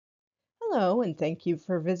Hello, and thank you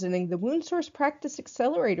for visiting the WoundSource Practice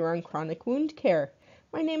Accelerator on chronic wound care.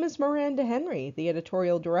 My name is Miranda Henry, the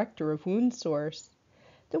editorial director of WoundSource.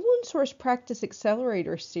 The WoundSource Practice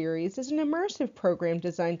Accelerator series is an immersive program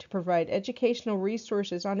designed to provide educational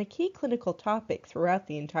resources on a key clinical topic throughout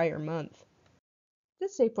the entire month.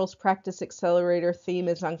 This April's Practice Accelerator theme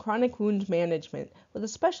is on chronic wound management, with a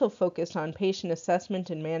special focus on patient assessment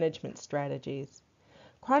and management strategies.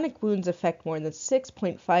 Chronic wounds affect more than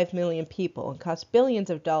 6.5 million people and cost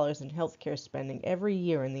billions of dollars in healthcare spending every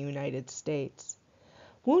year in the United States.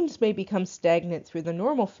 Wounds may become stagnant through the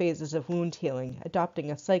normal phases of wound healing,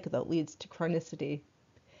 adopting a cycle that leads to chronicity.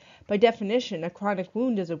 By definition, a chronic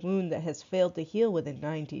wound is a wound that has failed to heal within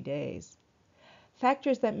 90 days.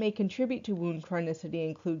 Factors that may contribute to wound chronicity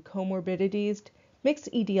include comorbidities, mixed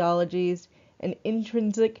etiologies, and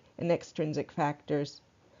intrinsic and extrinsic factors.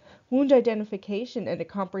 Wound identification and a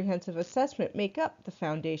comprehensive assessment make up the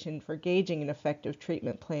foundation for gauging an effective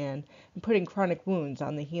treatment plan and putting chronic wounds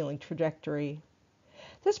on the healing trajectory.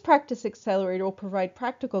 This Practice Accelerator will provide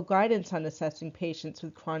practical guidance on assessing patients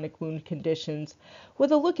with chronic wound conditions, with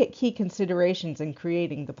a look at key considerations in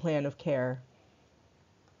creating the plan of care.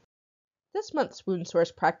 This month's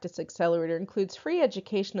WoundSource Practice Accelerator includes free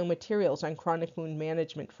educational materials on chronic wound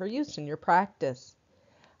management for use in your practice.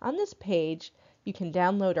 On this page, you can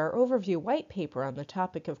download our overview white paper on the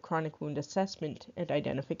topic of chronic wound assessment and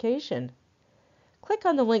identification. Click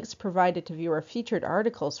on the links provided to view our featured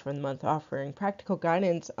articles for the month offering practical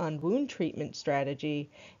guidance on wound treatment strategy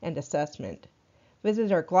and assessment.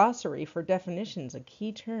 Visit our glossary for definitions and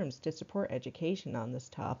key terms to support education on this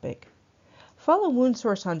topic. Follow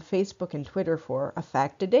WoundSource on Facebook and Twitter for a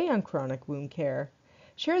fact a day on chronic wound care.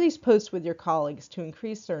 Share these posts with your colleagues to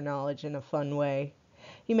increase their knowledge in a fun way.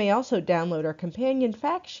 You may also download our companion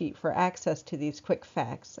fact sheet for access to these quick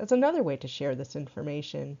facts as another way to share this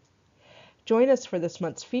information. Join us for this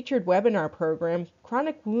month's featured webinar program,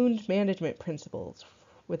 Chronic Wound Management Principles,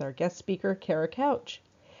 with our guest speaker, Kara Couch.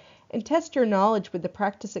 And test your knowledge with the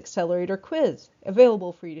Practice Accelerator quiz,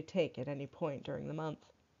 available for you to take at any point during the month.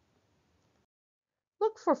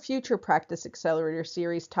 Look for future Practice Accelerator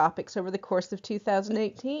series topics over the course of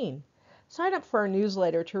 2018. Sign up for our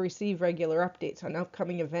newsletter to receive regular updates on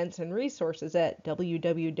upcoming events and resources at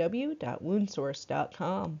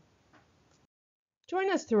www.woundsource.com. Join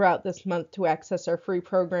us throughout this month to access our free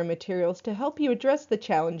program materials to help you address the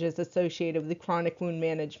challenges associated with chronic wound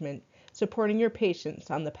management, supporting your patients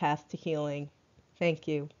on the path to healing. Thank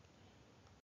you.